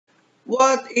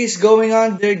What is going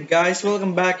on there, guys?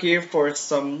 Welcome back here for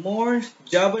some more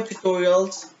Java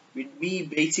tutorials with me,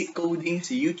 Basic Coding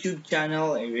sa YouTube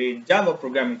channel with Java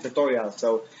programming tutorials.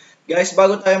 So, guys,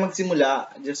 bago tayo magsimula,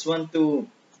 I just want to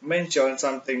mention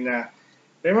something na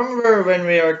remember when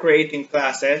we are creating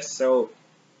classes. So,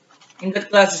 in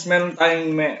that classes, meron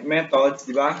tayong methods,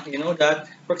 di ba? You know that.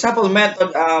 For example,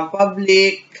 method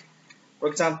public,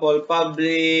 for example,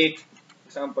 public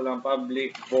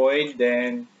void,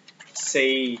 then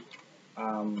say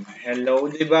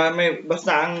hello, di ba?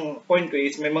 Basta ang point ko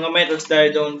is may mga methods tayo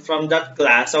doon from that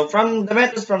class. So, from the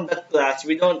methods from that class,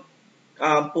 we don't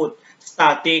put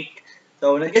static.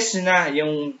 So, nag-guess nyo na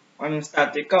yung anong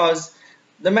static cause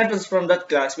the methods from that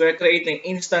class, we are creating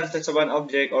instances of an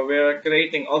object or we are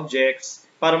creating objects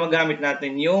para magamit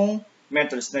natin yung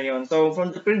methods na yon. So,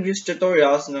 from the previous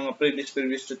tutorials, ng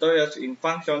previous tutorials in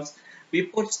functions, we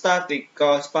put static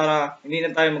cause para hindi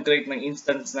na tayo mag-create ng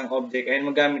instance ng object and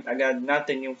magamit agad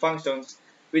natin yung functions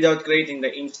without creating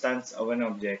the instance of an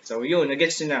object. So, yun,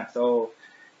 nag-gets nyo na. So,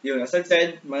 yun, as I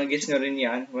said, mag-gets nyo rin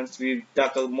yan once we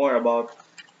tackle more about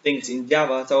things in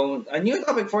Java. So, a new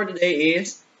topic for today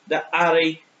is the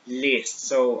array list.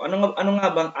 So, ano nga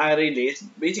bang array list?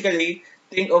 Basically,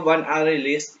 think of an array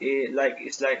list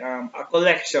it's like a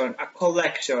collection.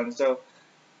 So,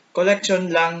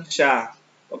 collection lang siya.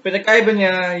 So, pinagkaiba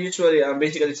niya usually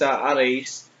basically sa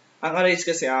arrays. Ang arrays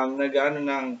kasi nag-ano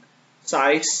ng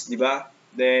size, di ba?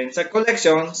 Then sa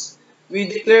collections,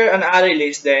 we declare an array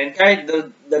list. Then kahit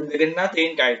dagdagan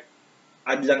natin, kahit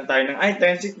add lang tayo ng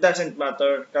items, it doesn't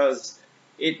matter because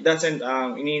it doesn't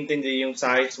iniintindi yung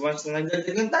size. Once na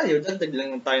nagdagdag lang tayo, dagdag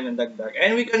lang tayo ng dagdag.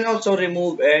 And we can also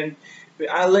remove and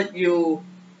I'll let you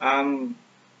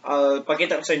I'll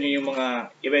pakita ko sa inyo yung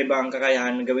mga iba-ibang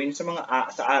kakayahan na gawin sa mga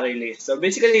sa array list. So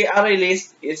basically, array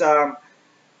list is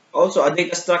also a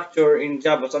data structure in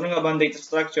Java. So ano nga ba ang data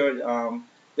structure?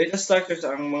 Data structures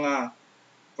ang mga,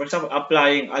 for example,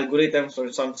 applying algorithms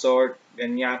or some sort,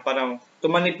 ganyan, para to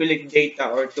manipulate data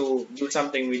or to do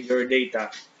something with your data.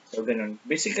 So ganun.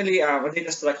 Basically, a data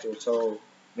structure. So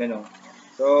ganun.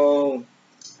 So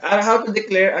how to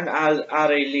declare an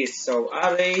array list? So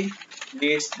array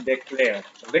list declare.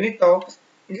 So, ganito,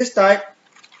 you just type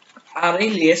array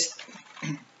list,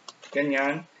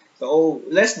 ganyan. So,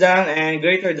 less than and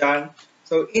greater than.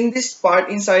 So, in this part,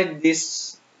 inside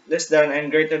this less than and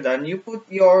greater than, you put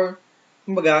your,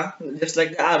 kumbaga, just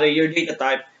like the array, your data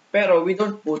type. Pero, we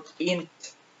don't put int.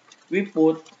 We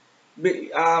put,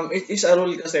 it is a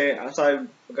rule kasi, sa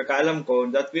pagkakaalam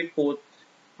ko, that we put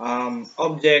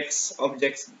objects,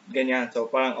 ganyan.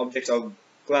 So, parang objects of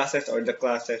classes or the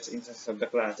classes, instances of the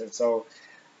classes. So,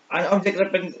 an object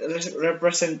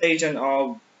representation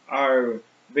of our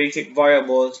basic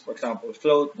variables, for example,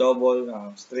 float,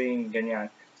 double, string, ganyan.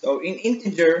 So, in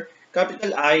integer,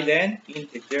 capital I, then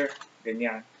integer,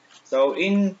 ganyan. So,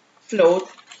 in float,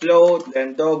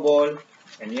 then double,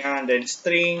 ganyan, then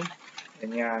string,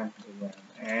 ganyan,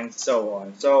 and so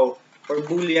on. So, for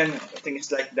Boolean, I think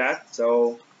it's like that.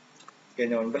 So,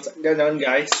 ganon. Basta ganon,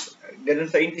 guys.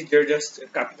 Ganon sa integer, just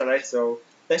capitalize. So,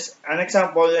 let's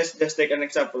just take an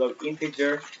example of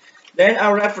integer. Then,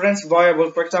 our reference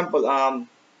variable, for example,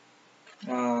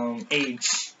 age.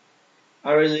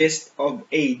 Our list of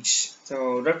age.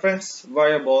 So, reference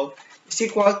variable is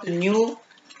equal to new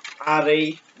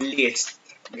array list.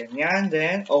 Ganyan.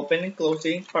 Then, open and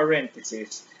closing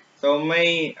parentheses. So,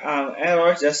 may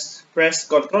errors, just press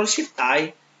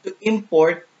Ctrl-Shift-I to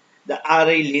import the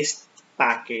array list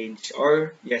package,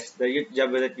 or yes, the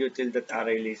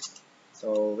java.util.arraylist.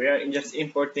 So, we are just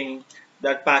importing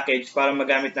that package para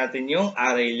magamit natin yung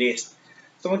array list.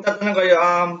 So, magtatanong kayo,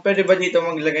 pwede ba dito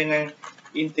maglagay ng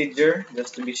integer?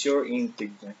 Just to be sure,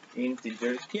 integer.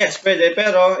 Yes, pwede,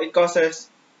 pero it causes,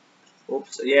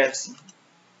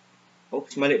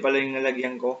 mali pala yung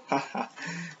nalagyan ko.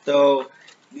 So,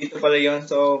 dito pala yun.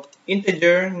 So,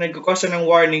 integer, nagkakos ng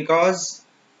warning cause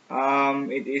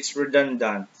it is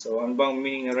redundant. So, ano bang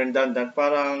meaning ng redundant?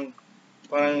 Parang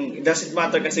it doesn't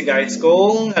matter kasi, guys,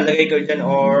 kung nalagay ko dyan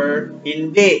or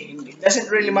hindi. It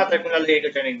doesn't really matter kung nalagay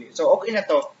ko dyan or hindi. So, okay na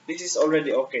to. This is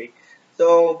already okay.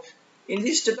 So, in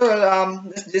this tutorial,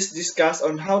 let's just discuss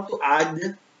on how to add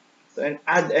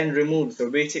and remove.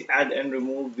 So, basic add and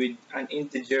remove with an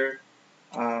integer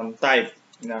type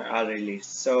in our array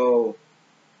list. So,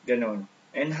 ganon.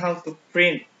 And how to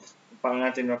print. Paano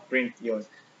natin ma-print yun.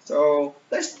 So,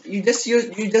 you just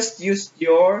use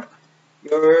your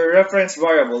reference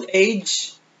variable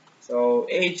age. So,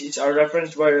 age is our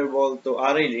reference variable to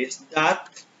array list.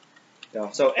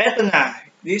 So, eto na.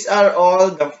 These are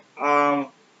all the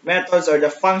methods or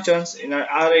the functions in our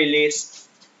array list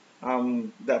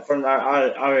from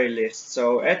our array list.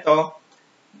 So, eto,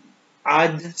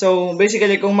 add. So,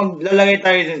 basically, kung maglalagay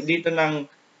tayo dito ng,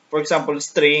 for example,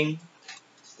 string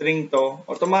to,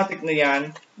 automatic na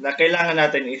yan, na kailangan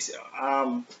natin is,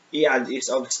 i-add is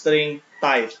of string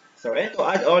type. So, eto,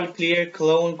 add all, clear,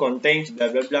 clone, contains, blah,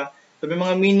 blah, blah. So, may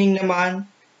mga meaning naman.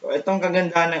 So, itong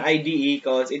kagandahan ng IDE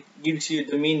because it gives you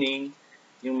the meaning,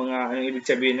 yung mga, anong ibig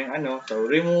sabihin ng ano. So,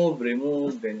 remove,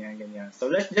 ganyan, ganyan. So,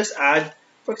 let's just add,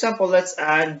 for example, let's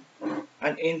add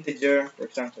an integer, for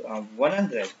example,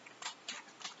 100.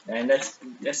 And let's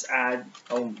add,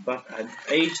 add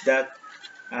age dot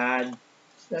add,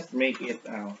 let's make it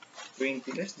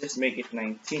 20, let's just make it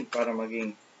 19 para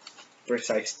maging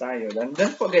precise tayo. Then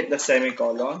don't forget the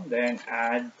semicolon, then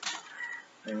add,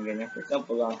 and ganyan, for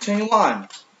example, 21,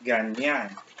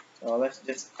 ganyan. So let's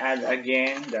just add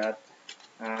again that,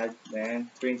 add,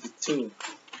 then 22.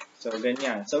 So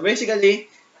ganyan. So basically,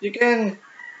 you can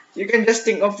just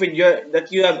think of it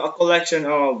that you have a collection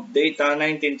of data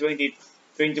 19, 20,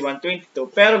 21,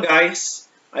 22. Pero guys,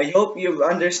 I hope you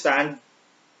understand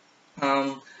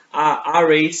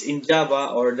arrays in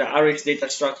Java or the arrays data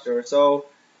structure. So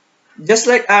just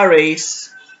like arrays,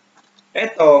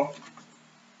 eto,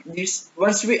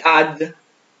 once we add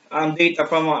data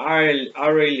from our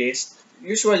array list,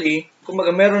 usually,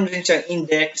 kumbaga meron din siyang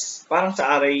index, parang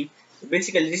sa array. So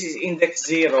basically, this is index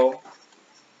 0,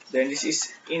 then this is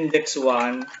index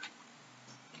 1,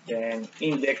 then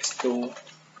index 2,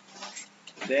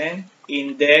 then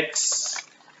index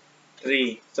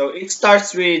 3. So it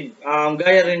starts with,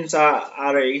 gaya rin sa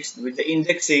arrays, with the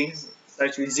indexing,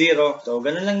 starts with 0. So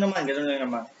ganun lang naman.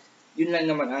 Yun lang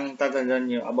naman ang tatandaan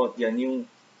nyo about yan.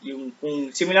 Yung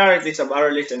kung similarities of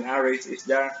ArrayList and arrays is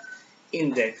the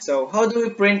index. So how do we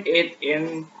print it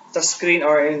in the screen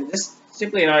or in just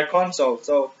simply in our console?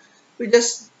 So we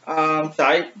just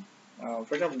type,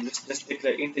 for example, just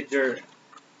declare integer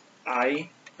I,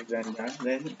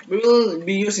 then we will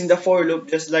be using the for loop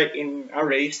just like in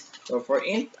arrays. So for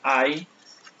int I,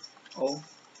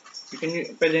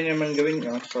 pwede naman gawin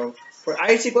nyo. So for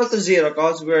I is equal to 0,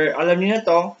 because alam niyo na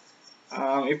to,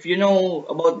 if you know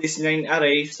about this in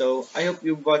array, so I hope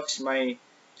you watch my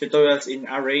tutorials in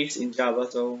arrays in Java.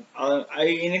 So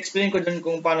in-explain ko dun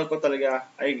kung paano ko talaga,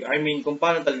 kung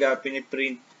paano talaga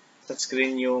piniprint sa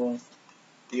screen yung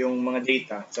mga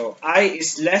data. So I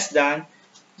is less than,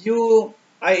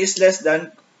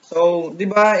 so di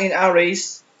ba in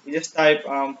arrays, you just type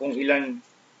kung ilan,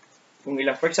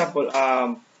 for example,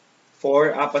 4,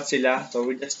 apat sila. So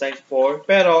we just type 4.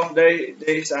 Pero there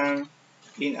is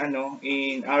in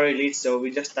array list, so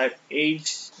we just type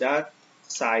age.size.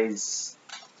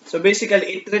 So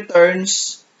basically, it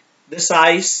returns the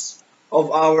size of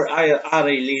our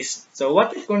array list. So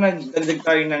what if kung nagdagdag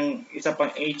tayo ng isa pang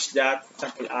age dot,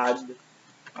 for example, add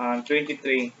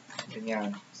 23,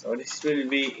 ganyan. So this will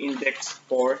be index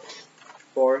 4.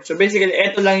 So basically,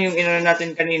 ito lang yung inano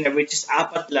natin kanina, which is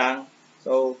apat lang.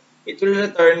 So it will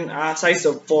return a size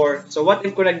of 4. So what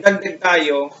if kung nagdagdag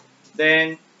tayo,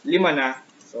 then 5 na.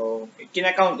 So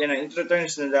kinakount yan, it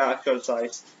returns na the actual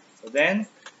size. So then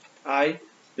I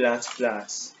plus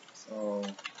plus. So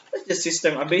that's just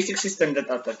a basic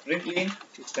system.out.println,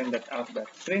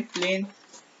 system.out.println.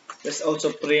 Let's also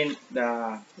print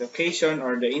the location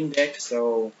or the index.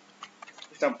 So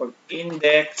for example,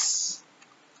 index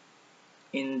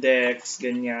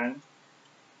ganyan.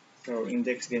 So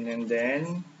index ganyan,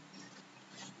 then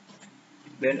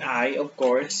I, of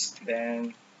course,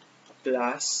 then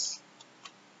plus,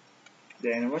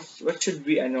 then what should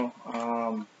we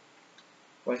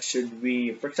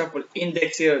for example,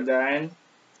 index here, then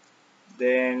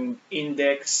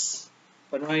index,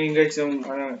 paano yung guys yung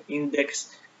index,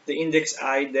 the index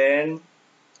I, then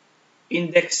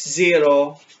index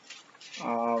 0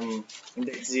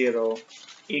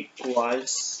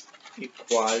 equals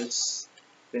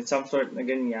then some sort na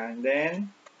ganyan, then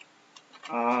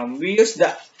we use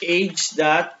the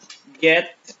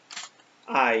age.get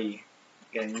I,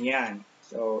 ganyan.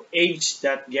 So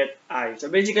age.get I.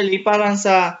 So basically parang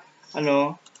sa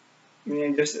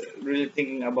just really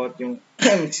thinking about yung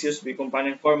excuse me, kung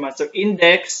paano yung format. So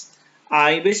index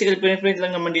I, basically print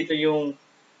lang naman dito yung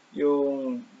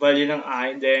value ng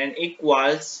I, then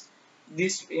equals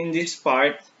this, in this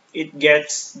part it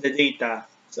gets the data.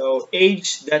 So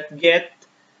age.get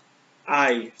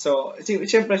I. So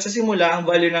siyempre sa simula ang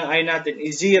value ng I natin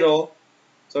is 0.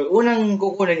 So unang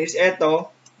kukunin is eto,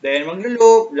 then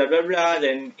maglo-loop, blah blah blah,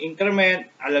 then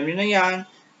increment, alam niyo na yan,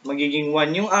 magiging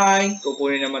 1 yung I,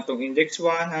 kukunin naman tong index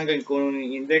 1 hanggang kunin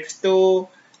yung index 2,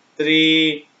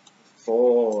 3,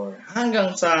 4,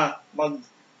 hanggang sa mag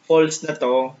false na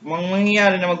to,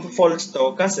 mangyayari na mag-false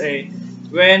to kasi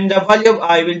when the value of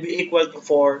I will be equal to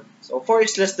 4, so 4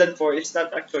 is less than 4, it's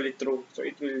not actually true. So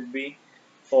it will be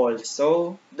false.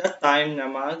 So that time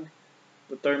na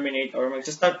to terminate or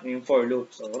mag-start yung for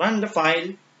loop. So run the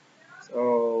file.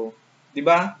 So, di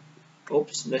ba?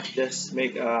 Oops, let's just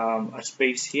make a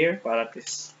space here para at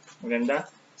least maganda.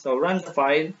 So run the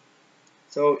file.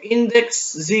 So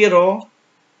index 0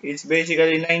 is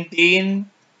basically 19.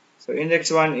 So index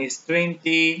 1 is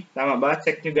 20. Tama ba?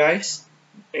 Check nyo guys.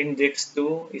 Index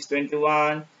 2 is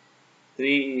 21.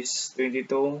 3 is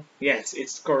 22. Yes,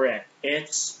 it's correct.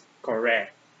 It's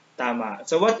correct. Tama.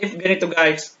 So what if ganito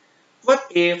guys? What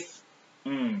if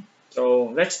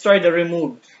so let's try the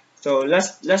remove. So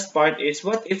last part is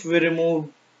what if we remove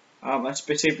a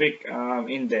specific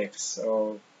index.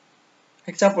 So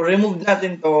example, remove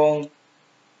natin tong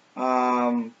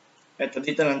eto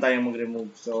dito lang tayo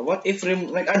mag-remove. So what if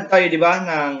nag-add tayo, di ba,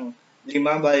 ng 5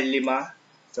 bali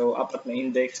 5. So apat na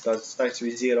index because starts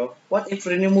with 0. What if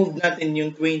remove natin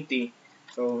yung 20?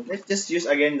 So let's just use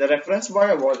again the reference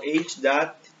variable age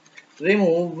dot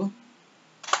remove.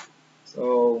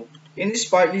 So in this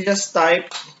part you just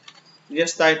type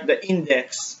the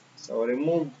index. So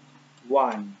remove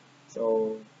 1.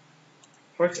 So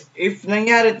if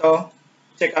nangyari to,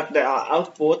 check out the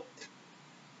output.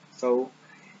 So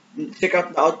check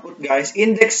out the output guys.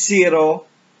 Index 0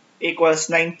 equals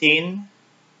 19.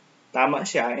 Tama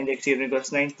siya. Index 0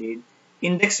 equals 19.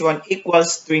 Index 1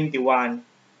 equals 21.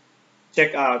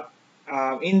 Check out.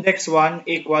 Index 1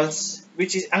 equals,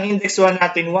 which is, ang index 1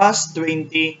 natin was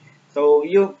 20. So,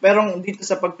 pero dito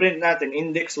sa pag-print natin,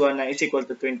 index 1 na is equal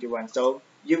to 21. So,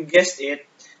 you guessed it.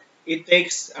 It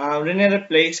takes,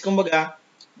 replace, kumbaga,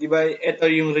 di ba, ito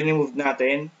yung remove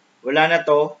natin. Wala na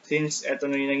to, since ito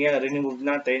na yung nangyari, remove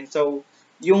natin. So,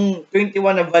 yung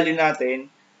 21 na value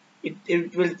natin,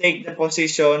 it will take the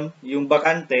position, yung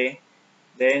bakante.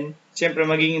 Then, syempre,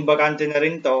 magiging bakante na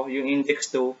rin to, yung index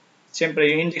 2. Syempre,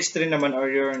 yung index 3 naman, or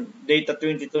yung data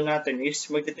 22 natin, is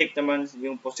magte-take naman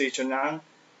yung position ng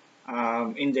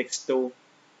index 2.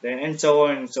 Then, and so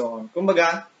on, and so on.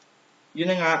 Kumbaga,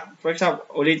 yun na nga, for example,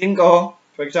 ulitin ko,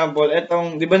 for example,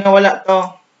 etong, di ba nawala to?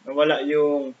 Nawala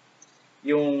yung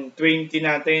 20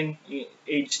 natin,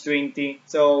 age 20.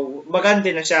 So,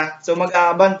 bakante na siya. So,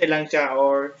 mag-aabante lang siya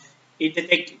or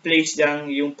iti-take place lang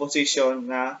yung position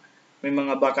na may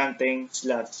mga bakanteng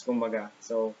slots, kumbaga.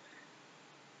 So,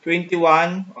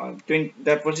 21,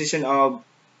 the position of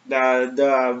the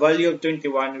value of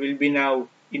 21 will be now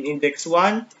in index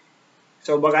 1.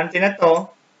 So, bakante na to.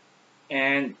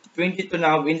 And 22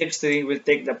 now, index 3 will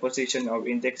take the position of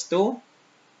index 2.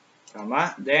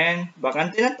 Tama. Then,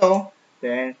 bakante na to.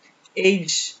 Then,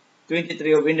 age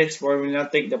 23 of index 4 will now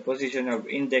take the position of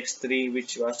index 3,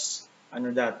 which was,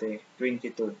 dati,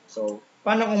 22. So,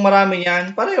 paano kung marami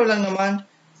yan? Pareho lang naman.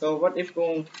 So, what if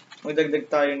kung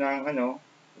magdagdag tayo ng,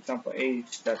 for example,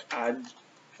 age.add,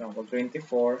 for example,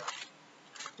 24.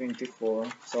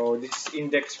 So, this is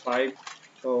index 5.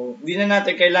 So, di na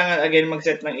natin kailangan again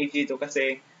mag-set ng age dito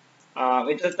kasi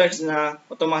it returns na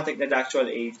automatic na the actual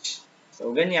age. So,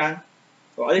 ganyan.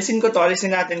 So, alisin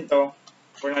natin to.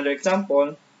 For another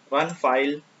example, run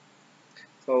file.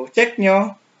 So, check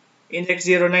nyo. Index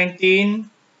 0, 19,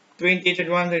 20,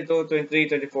 21, 22,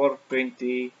 23, 24,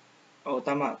 20. Oh,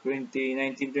 tama. 20,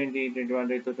 19, 20,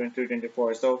 21, 22, 23,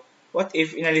 24. So, what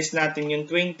if inalis natin yung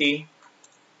 20?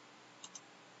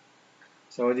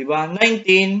 So, di ba?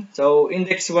 19. So,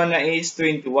 index 1 na is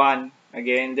 21.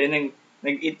 Again, then,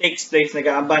 it takes place,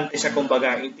 nag-aabante siya,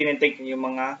 kumbaga, itinitake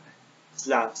yung mga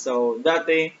slots. So,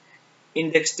 dati,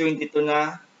 index 22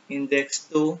 na, index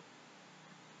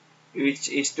 2, which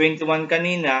is 21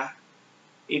 kanina,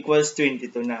 equals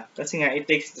 22 na. Kasi nga, it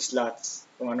takes the slots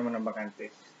kung ano man ang bakante.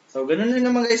 So, ganun na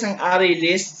naman guys ang array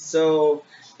list. So,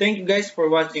 thank you guys for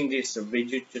watching this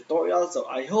video tutorial. So,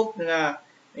 I hope na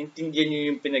naintindihan nyo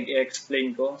yung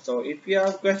pinag-explain ko. So, if you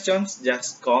have questions,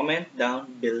 just comment down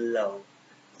below.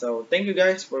 So, thank you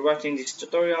guys for watching this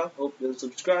tutorial. Hope you'll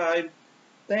subscribe.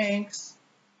 Thanks!